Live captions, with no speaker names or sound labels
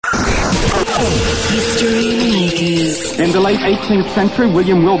History Makers. In the late 18th century,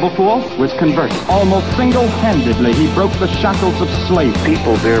 William Wilberforce was converted. Almost single-handedly, he broke the shackles of slavery.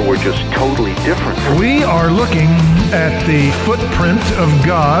 People there were just totally different. We are looking at the footprint of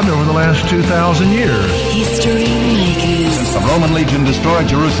God over the last 2,000 years. History Makers. Since the Roman legion destroyed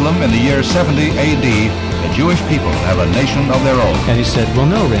Jerusalem in the year 70 AD, the Jewish people have a nation of their own. And he said, well,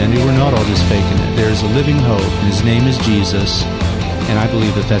 no, Randy, we're not all just faking it. There's a living hope, and his name is Jesus. And I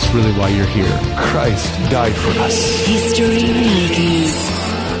believe that that's really why you're here. Christ died for us. History Makers.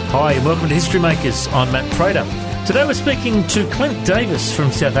 Hi, and welcome to History Makers. I'm Matt Prater. Today we're speaking to Clint Davis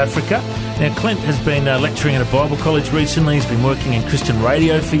from South Africa. Now, Clint has been lecturing at a Bible college recently. He's been working in Christian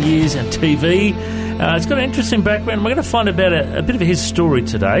radio for years and TV. He's got an interesting background. We're going to find about a bit of his story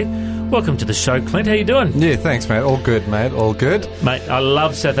today. Welcome to the show, Clint. How you doing? Yeah, thanks, mate. All good, mate. All good. Mate, I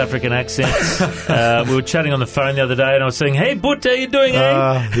love South African accents. We were chatting on the phone the other day, and I was saying, hey, Boot, how you doing,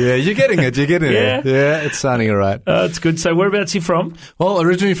 Yeah, you're getting it. You're getting it. Yeah, it's sounding all right. It's good. So whereabouts are you from? Well,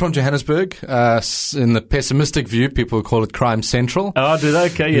 originally from Johannesburg. In the pessimistic view, people would call it Crime Central. Oh, do they?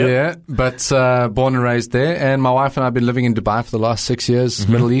 Okay, yeah. Yeah, but born and raised there. And my wife and I have been living in Dubai for the last 6 years,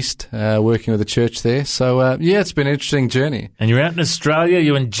 Middle East, working with a church there. So, it's been an interesting journey. And you're out in Australia.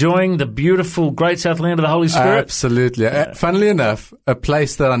 You're enjoying the beautiful Great South Land of the Holy Spirit? Absolutely. Funnily enough, a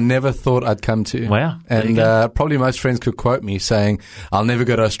place that I never thought I'd come to. Wow. And probably most friends could quote me saying, I'll never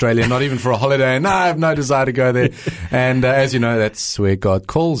go to Australia, not even for a holiday. No, I have no desire to go there. And as you know, that's where God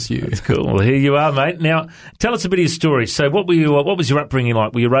calls you. That's cool. Well, here you are, mate. Now, tell us a bit of your story. So what was your upbringing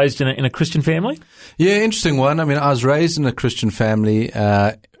like? Were you raised in a Christian family? Yeah, interesting one. I mean, I was raised in a Christian family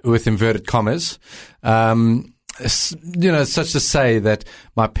with inverted commas. Such to say that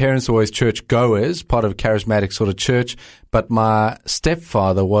my parents were always church goers, part of a charismatic sort of church, but my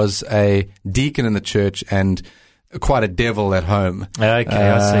stepfather was a deacon in the church and quite a devil at home. Okay,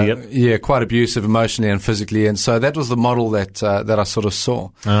 I see. Yep. Yeah, quite abusive emotionally and physically, and so that was the model that I sort of saw.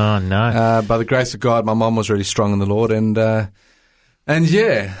 Oh no! By the grace of God, my mom was really strong in the Lord, and they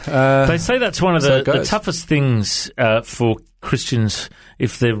say that's one of the toughest things for Christians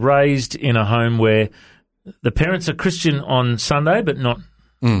if they're raised in a home where the parents are Christian on Sunday, but not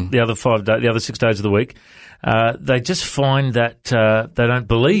the other 6 days of the week. They just find that they don't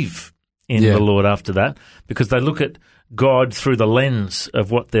believe in the Lord after that because they look at God through the lens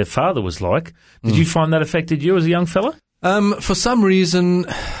of what their father was like. Did you find that affected you as a young fella? For some reason,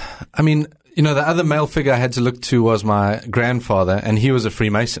 I mean, the other male figure I had to look to was my grandfather, and he was a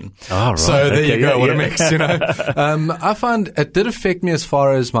Freemason. Oh, right. So there you go, what a mix, I find it did affect me as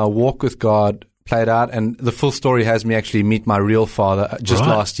far as my walk with God played out, and the full story has me actually meet my real father just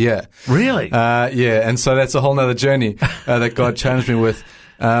last year. Really? Yeah, and so that's a whole nother journey that God challenged me with.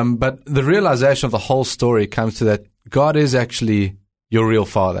 But the realization of the whole story comes to that God is actually your real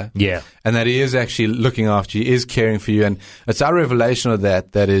father. Yeah. And that he is actually looking after you, is caring for you. And it's our revelation of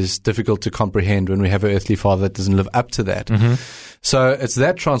that is difficult to comprehend when we have an earthly father that doesn't live up to that. Mm-hmm. So it's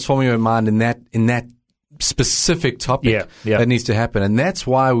that transforming your mind in that specific topic that needs to happen. And that's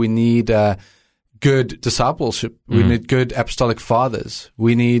why we need good discipleship. We need good apostolic fathers.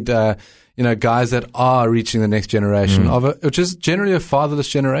 We need, guys that are reaching the next generation which is generally a fatherless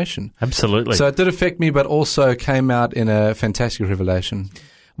generation. Absolutely. So it did affect me, but also came out in a fantastic revelation.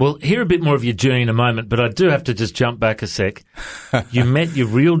 Well, hear a bit more of your journey in a moment, but I do have to just jump back a sec. You met your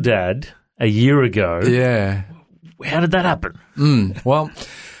real dad a year ago. Yeah. How did that happen? Well,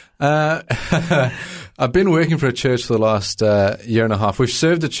 I've been working for a church for the last year and a half. We've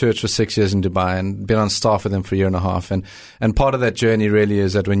served the church for 6 years in Dubai and been on staff with them for a year and a half. And part of that journey really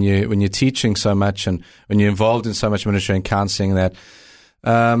is that when you're teaching so much and when you're involved in so much ministry and counseling, that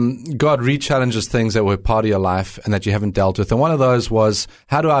God re-challenges things that were part of your life and that you haven't dealt with. And one of those was,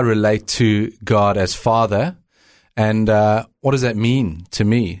 how do I relate to God as Father? And what does that mean to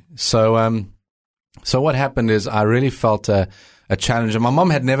me? So what happened is I really felt a challenge. And my mom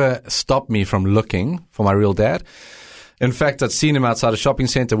had never stopped me from looking for my real dad. In fact, I'd seen him outside a shopping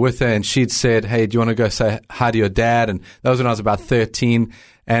center with her, and she'd said, hey, do you want to go say hi to your dad? And that was when I was about 13.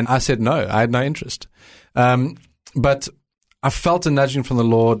 And I said no, I had no interest. But I felt a nudging from the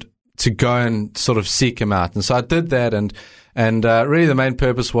Lord to go and sort of seek him out. And so I did that. And really the main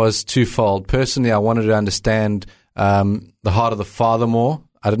purpose was twofold. Personally, I wanted to understand the heart of the Father more.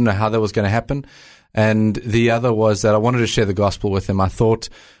 I didn't know how that was going to happen. And the other was that I wanted to share the gospel with him. I thought,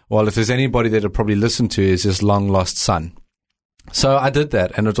 well, if there's anybody that would probably listen to is his long lost son. So I did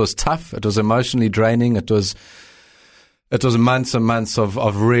that, and it was tough. It was emotionally draining. It was months and months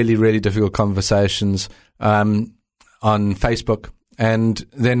of really, really difficult conversations on Facebook, and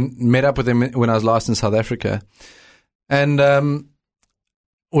then met up with him when I was last in South Africa. And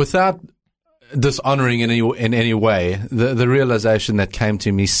without dishonoring in any way. The realization that came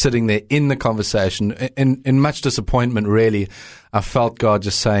to me sitting there in the conversation, in much disappointment, really, I felt God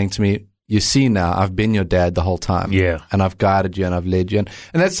just saying to me, you see now, I've been your dad the whole time. Yeah. And I've guided you and I've led you. And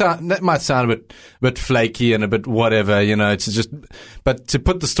that might sound a bit flaky and a bit whatever, it's just, but to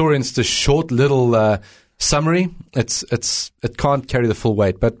put the story into short little summary, it can't carry the full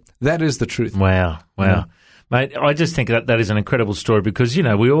weight, but that is the truth. Wow. Yeah. Mate, I just think that is an incredible story because,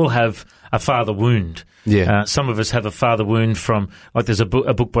 we all have a father wound. Yeah. Some of us have a father wound from, like there's a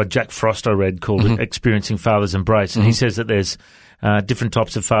book by Jack Frost I read called Experiencing Father's Embrace, and he says that there's different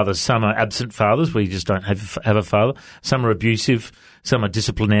types of fathers. Some are absent fathers where you just don't have a father. Some are abusive. Some are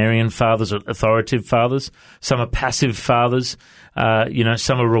disciplinarian fathers or authoritative fathers. Some are passive fathers.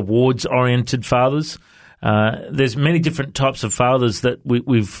 Some are rewards-oriented fathers. There's many different types of fathers that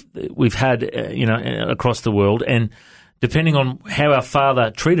we've had, across the world, and depending on how our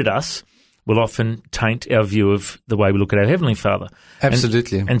father treated us, will often taint our view of the way we look at our Heavenly Father.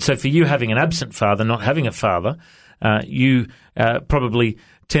 Absolutely. And so for you having an absent father, not having a father, you probably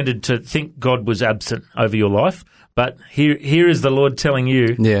tended to think God was absent over your life. But here is the Lord telling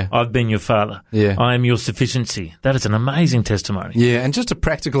you, I've been your father. Yeah. I am your sufficiency. That is an amazing testimony. Yeah, and just a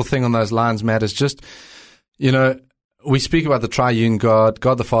practical thing on those lines, Matt, is just, we speak about the triune God,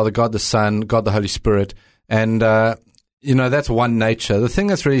 God the Father, God the Son, God the Holy Spirit, and that's one nature. The thing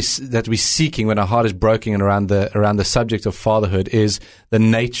that's really that we're seeking when our heart is broken and around the subject of fatherhood is the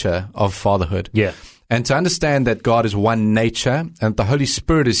nature of fatherhood. Yeah. And to understand that God is one nature and the Holy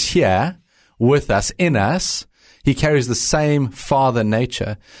Spirit is here with us, in us, He carries the same Father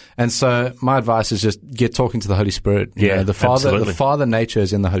nature. And so my advice is just get talking to the Holy Spirit. The Father nature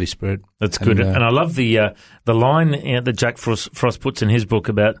is in the Holy Spirit. That's good. And I love the line that Jack Frost puts in his book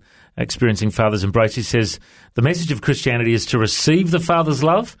about Experiencing Father's Embrace. He says, the message of Christianity is to receive the Father's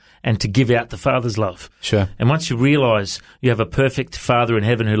love and to give out the Father's love. Sure. And once you realize you have a perfect Father in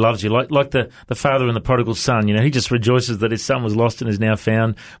heaven who loves you, like the father in the prodigal son, he just rejoices that his son was lost and is now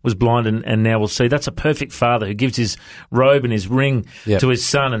found, was blind and now will see. That's a perfect Father who gives his robe and his ring to his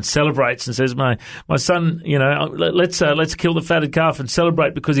son and celebrates and says, my son, let's kill the fatted calf and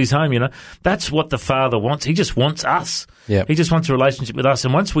celebrate because he's home, That's what the Father wants. He just wants us. Yep. He just wants a relationship with us.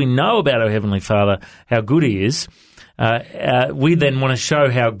 And once we know about our Heavenly Father, how good He is, we then want to show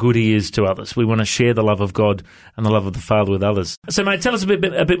how good He is to others. We want to share the love of God and the love of the Father with others. So, mate, tell us a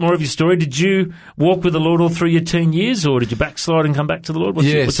bit more of your story. Did you walk with the Lord all through your teen years, or did you backslide and come back to the Lord?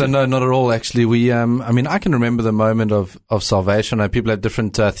 No, not at all, actually. We, I can remember the moment of salvation. People have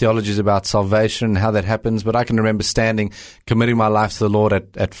different theologies about salvation and how that happens, but I can remember committing my life to the Lord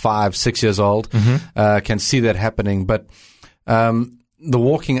at 5, 6 years old. Can see that happening, but the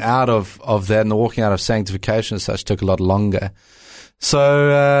walking out of that and the walking out of sanctification as such took a lot longer.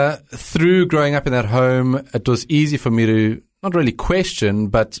 So through growing up in that home, it was easy for me to not really question,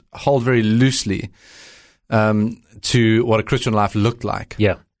 but hold very loosely to what a Christian life looked like.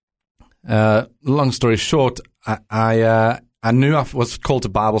 Yeah. Long story short, I knew I was called to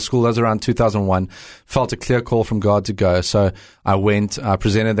Bible school. That was around 2001. Felt a clear call from God to go. So I went. I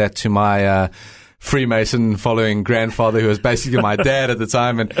presented that to my Freemason following grandfather, who was basically my dad at the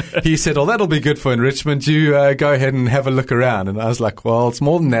time, and he said, "Oh, that'll be good for enrichment. You go ahead and have a look around." And I was like, "Well, it's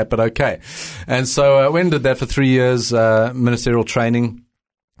more than that, but okay." And so I went and did that for 3 years, ministerial training.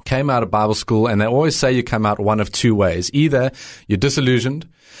 Came out of Bible school, and they always say you come out one of two ways. Either you're disillusioned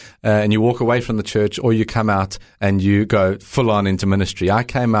and you walk away from the church, or you come out and you go full on into ministry. I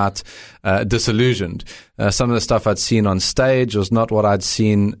came out disillusioned. Some of the stuff I'd seen on stage was not what I'd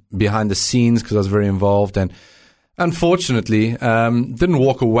seen behind the scenes, because I was very involved, and unfortunately didn't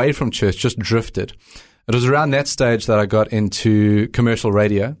walk away from church, just drifted. It was around that stage that I got into commercial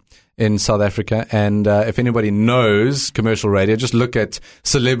radio in South Africa, and if anybody knows commercial radio, just look at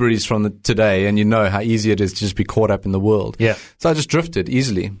celebrities from today and you know how easy it is to just be caught up in the world. Yeah. So I just drifted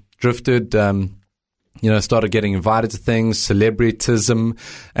easily. Started getting invited to things, celebritism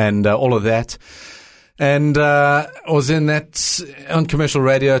and all of that. And was in that on commercial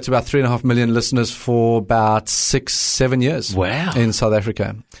radio to about 3.5 million listeners for about 6-7 years. Wow. In South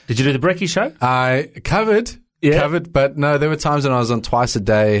Africa. Did you do the Brekkie show? I covered, but no, there were times when I was on twice a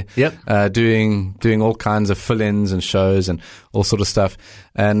day, doing all kinds of fill-ins and shows and all sort of stuff.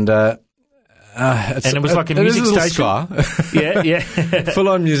 And it was like a music station. Yeah.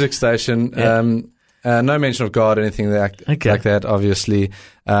 Full-on music station. Yeah. No mention of God or anything like that, obviously.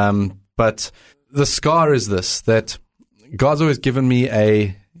 But the scar is this: that God's always given me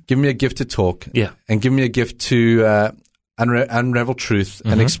a gift to talk, and given me a gift to unravel truth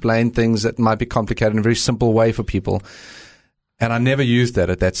and explain things that might be complicated in a very simple way for people. And I never used that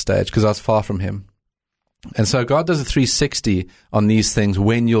at that stage because I was far from him. And so God does a 360 on these things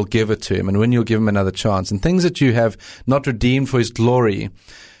when you'll give it to him and when you'll give him another chance. And things that you have not redeemed for his glory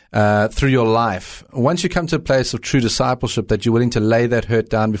through your life, once you come to a place of true discipleship that you're willing to lay that hurt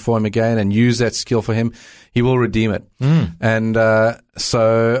down before him again and use that skill for him, he will redeem it. And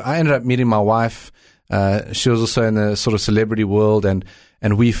so I ended up meeting my wife. She was also in the sort of celebrity world, and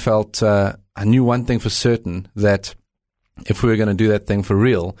we felt I knew one thing for certain, that if we were going to do that thing for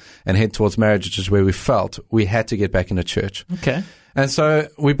real and head towards marriage, which is where we felt, we had to get back into church. Okay. And so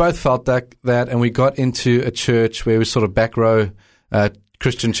we both felt that, and we got into a church where we were sort of back row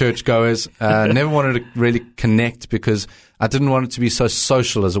Christian churchgoers. Never wanted to really connect because I didn't want it to be so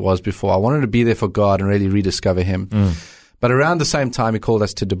social as it was before. I wanted to be there for God and really rediscover him. But around the same time, he called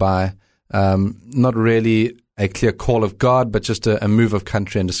us to Dubai. Not really a clear call of God, but just a move of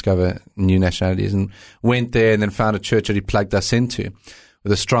country and discover new nationalities, and went there and then found a church that he plugged us into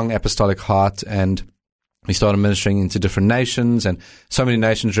with a strong apostolic heart. And we started ministering into different nations, and so many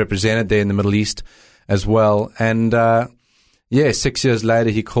nations represented there in the Middle East as well. And 6 years later,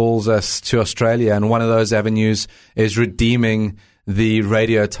 he calls us to Australia, and one of those avenues is redeeming the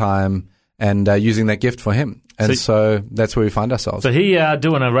radio time and using that gift for him. And so that's where we find ourselves. So here you are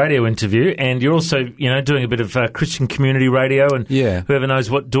doing a radio interview, and you're also, doing a bit of Christian community radio, and whoever knows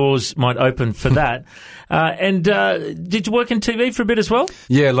what doors might open for that. And did you work in TV for a bit as well?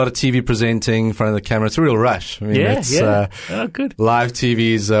 Yeah, a lot of TV presenting in front of the camera. It's a real rush. I mean, good. Live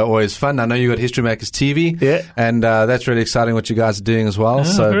TV is always fun. I know you got History Makers TV, and that's really exciting what you guys are doing as well.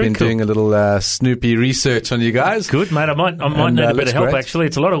 So I've been doing a little Snoopy research on you guys. Good, mate. I might need a bit of help, actually.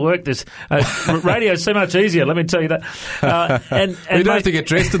 It's a lot of work. This radio's so much easier, let me tell you that. And you don't have to get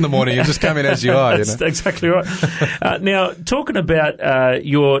dressed in the morning. You just come in as you are. That's exactly right. Now, talking about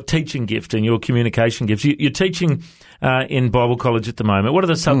your teaching gift and your communication gifts, you're teaching in Bible College at the moment. What are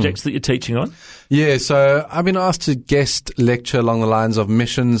the subjects that you're teaching on? Yeah, so I've been asked to guest lecture along the lines of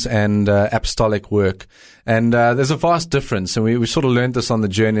missions and apostolic work. And there's a vast difference, and we sort of learned this on the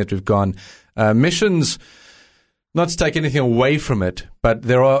journey that we've gone. Missions, not to take anything away from it, but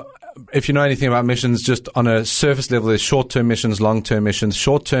there are, if you know anything about missions, just on a surface level, there's short-term missions, long-term missions.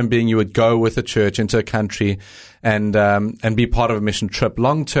 Short-term being you would go with a church into a country and be part of a mission trip.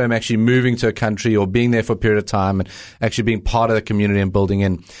 Long-term, actually moving to a country or being there for a period of time and actually being part of the community and building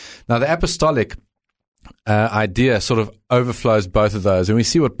in. Now, the apostolic idea sort of overflows both of those, and we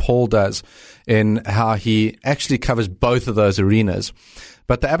see what Paul does in how he actually covers both of those arenas.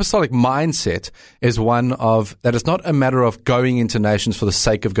 But the apostolic mindset is one of that it's not a matter of going into nations for the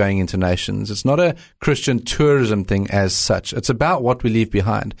sake of going into nations. It's not a Christian tourism thing as such. It's about what we leave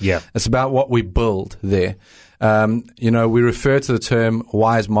behind. Yeah. It's about what we build there. We refer to the term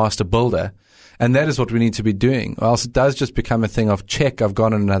wise master builder, and that is what we need to be doing. Or else it does just become a thing of check, I've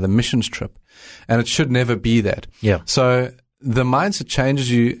gone on another missions trip. And it should never be that. Yeah. So the mindset changes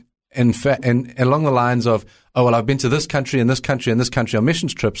you in fact, and along the lines of, oh, well, I've been to this country and this country and this country on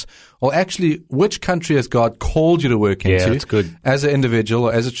missions trips. Well, actually, which country has God called you to work into that's good. As an individual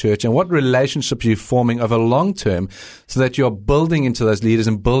or as a church, and what relationships are you forming over long term so that you're building into those leaders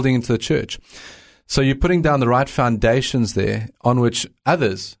and building into the church? So you're putting down the right foundations there on which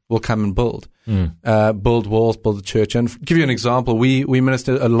others will come and build. Build walls, build the church. And give you an example, we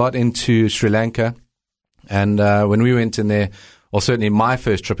ministered a lot into Sri Lanka, and when we went in there, or certainly my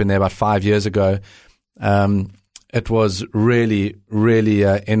first trip in there about 5 years ago, it was really, really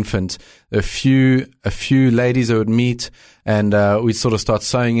infant. A few ladies I would meet, and we'd sort of start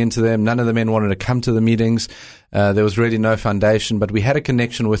sewing into them. None of the men wanted to come to the meetings. There was really no foundation, but we had a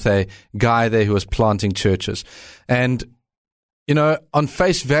connection with a guy there who was planting churches. And, on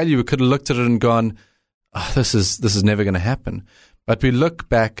face value, we could have looked at it and gone, oh, this is never going to happen. But we look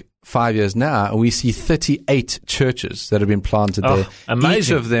back 5 years now, and we see 38 churches that have been planted there. Amazing. Each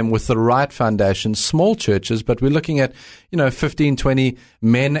of them with the right foundation, small churches, but we're looking at, 15, 20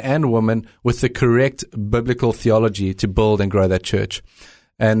 men and women with the correct biblical theology to build and grow that church.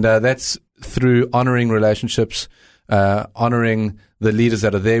 And that's through honoring relationships, honoring the leaders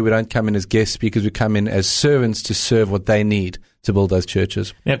that are there. We don't come in as guest speakers. We come in as servants to serve what they need to build those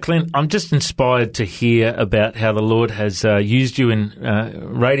churches. Now, Clint, I'm just inspired to hear about how the Lord has used you in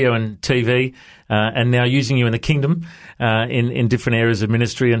radio and TV and now using you in the kingdom in different areas of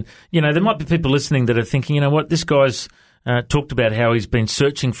ministry. And, there might be people listening that are thinking, this guy's talked about how he's been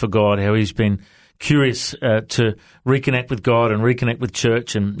searching for God, how he's been curious to reconnect with God and reconnect with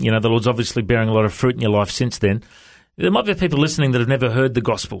church. And, the Lord's obviously bearing a lot of fruit in your life since then. There might be people listening that have never heard the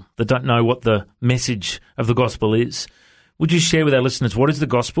gospel, that don't know what the message of the gospel is. Would you share with our listeners what is the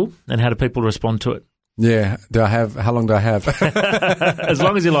gospel and how do people respond to it? Yeah. How long do I have? As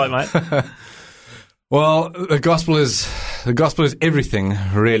long as you like, mate. Well, the gospel is everything,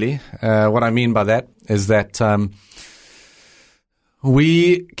 really. What I mean by that is that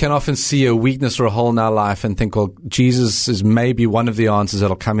we can often see a weakness or a hole in our life and think, well, Jesus is maybe one of the answers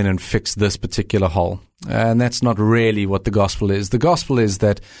that'll come in and fix this particular hole. And that's not really what the gospel is. The gospel is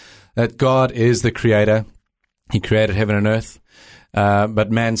that God is the creator. He created heaven and earth,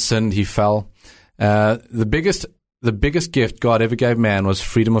 but man sinned, he fell. The biggest gift God ever gave man was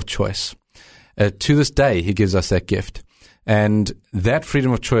freedom of choice. To this day, he gives us that gift. And that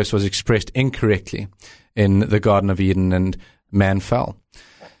freedom of choice was expressed incorrectly in the Garden of Eden, and man fell.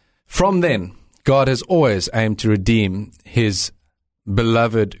 From then, God has always aimed to redeem his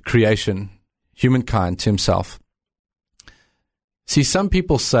beloved creation, humankind, to himself. See, some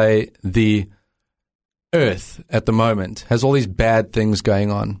people say the earth at the moment has all these bad things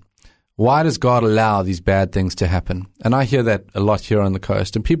going on. Why does God allow these bad things to happen? And I hear that a lot here on the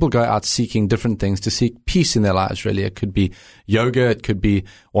coast. And people go out seeking different things to seek peace in their lives, really. It could be yoga. It could be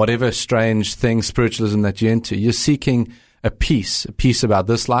whatever strange thing, spiritualism that you're into. You're seeking a peace about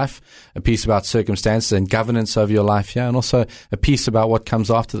this life, a peace about circumstances and governance over your life here, and also a peace about what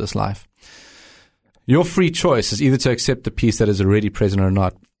comes after this life. Your free choice is either to accept the peace that is already present or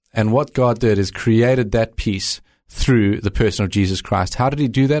not. And what God did is created that peace through the person of Jesus Christ. How did he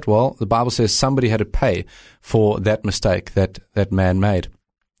do that? Well, the Bible says somebody had to pay for that mistake that man made.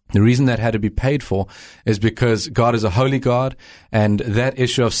 The reason that had to be paid for is because God is a holy God, and that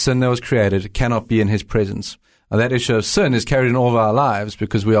issue of sin that was created cannot be in his presence. Now, that issue of sin is carried in all of our lives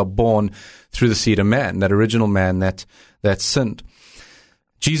because we are born through the seed of man, that original man that sinned.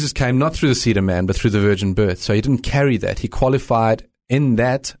 Jesus came not through the seed of man, but through the virgin birth. So he didn't carry that. He qualified in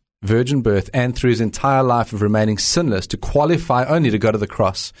that virgin birth and through his entire life of remaining sinless to qualify only to go to the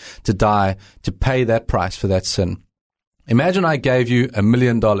cross, to die, to pay that price for that sin. Imagine I gave you $1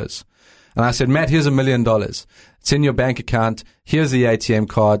 million and I said, Matt, here's $1 million. It's in your bank account. Here's the ATM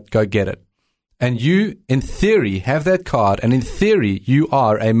card. Go get it. And you, in theory, have that card, and in theory, you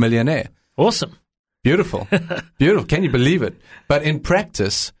are a millionaire. Awesome. Beautiful. Beautiful. Can you believe it? But in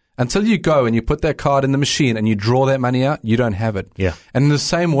practice, until you go and you put that card in the machine and you draw that money out, you don't have it. Yeah. And in the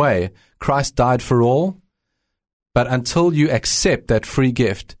same way, Christ died for all, but until you accept that free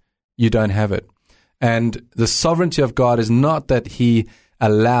gift, you don't have it. And the sovereignty of God is not that he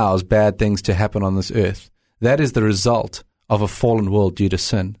allows bad things to happen on this earth. That is the result of a fallen world due to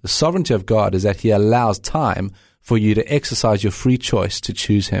sin. The sovereignty of God is that he allows time for you to exercise your free choice to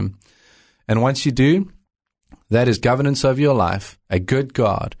choose him. And once you do, that is governance over your life, a good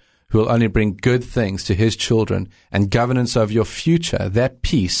God who will only bring good things to his children, and governance over your future, that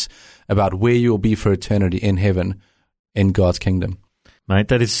peace about where you will be for eternity in heaven in God's kingdom. Mate,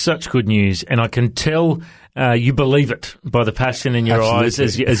 that is such good news, and I can tell you believe it by the passion in your eyes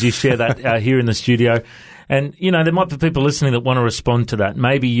as you share that here in the studio. And, you know, there might be people listening that want to respond to that.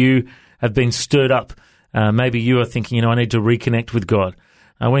 Maybe you have been stirred up. Maybe you are thinking, you know, I need to reconnect with God.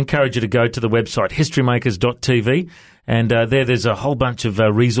 I would encourage you to go to the website, historymakers.tv, and there's a whole bunch of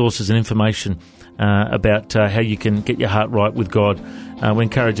resources and information about how you can get your heart right with God. We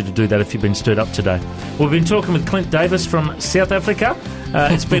encourage you to do that if you've been stirred up today. We've been talking with Clint Davis from South Africa.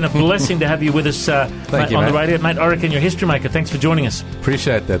 It's been a blessing to have you with us on the radio. Mate, I reckon you're a history maker. Thanks for joining us.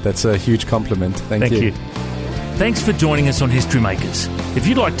 Appreciate that. That's a huge compliment. Thank you. Thanks for joining us on History Makers. If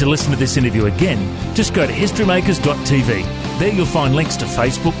you'd like to listen to this interview again, just go to historymakers.tv. There you'll find links to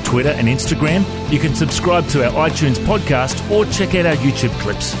Facebook, Twitter and Instagram. You can subscribe to our iTunes podcast or check out our YouTube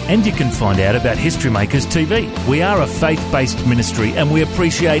clips. And you can find out about History Makers TV. We are a faith-based ministry and we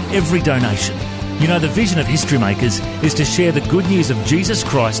appreciate every donation. You know, the vision of History Makers is to share the good news of Jesus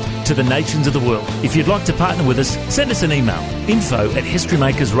Christ to the nations of the world. If you'd like to partner with us, send us an email,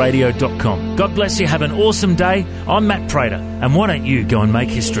 info@historymakersradio.com. God bless you. Have an awesome day. I'm Matt Prater, and why don't you go and make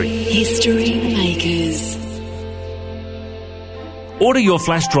history? History Makers. Order your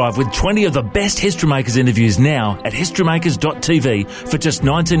flash drive with 20 of the best History Makers interviews now at historymakers.tv for just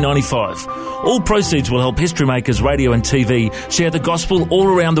 $19.95. All proceeds will help History Makers Radio and TV share the gospel all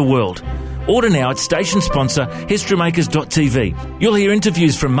around the world. Order now at station sponsor historymakers.tv. You'll hear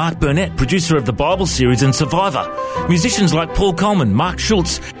interviews from Mark Burnett, producer of the Bible series and Survivor, musicians like Paul Coleman, Mark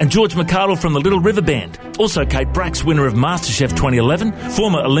Schultz and George McArdle from the Little River Band, also Kate Brax, winner of MasterChef 2011,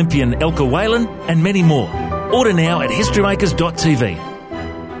 former Olympian Elka Whalen, and many more. Order now at historymakers.tv.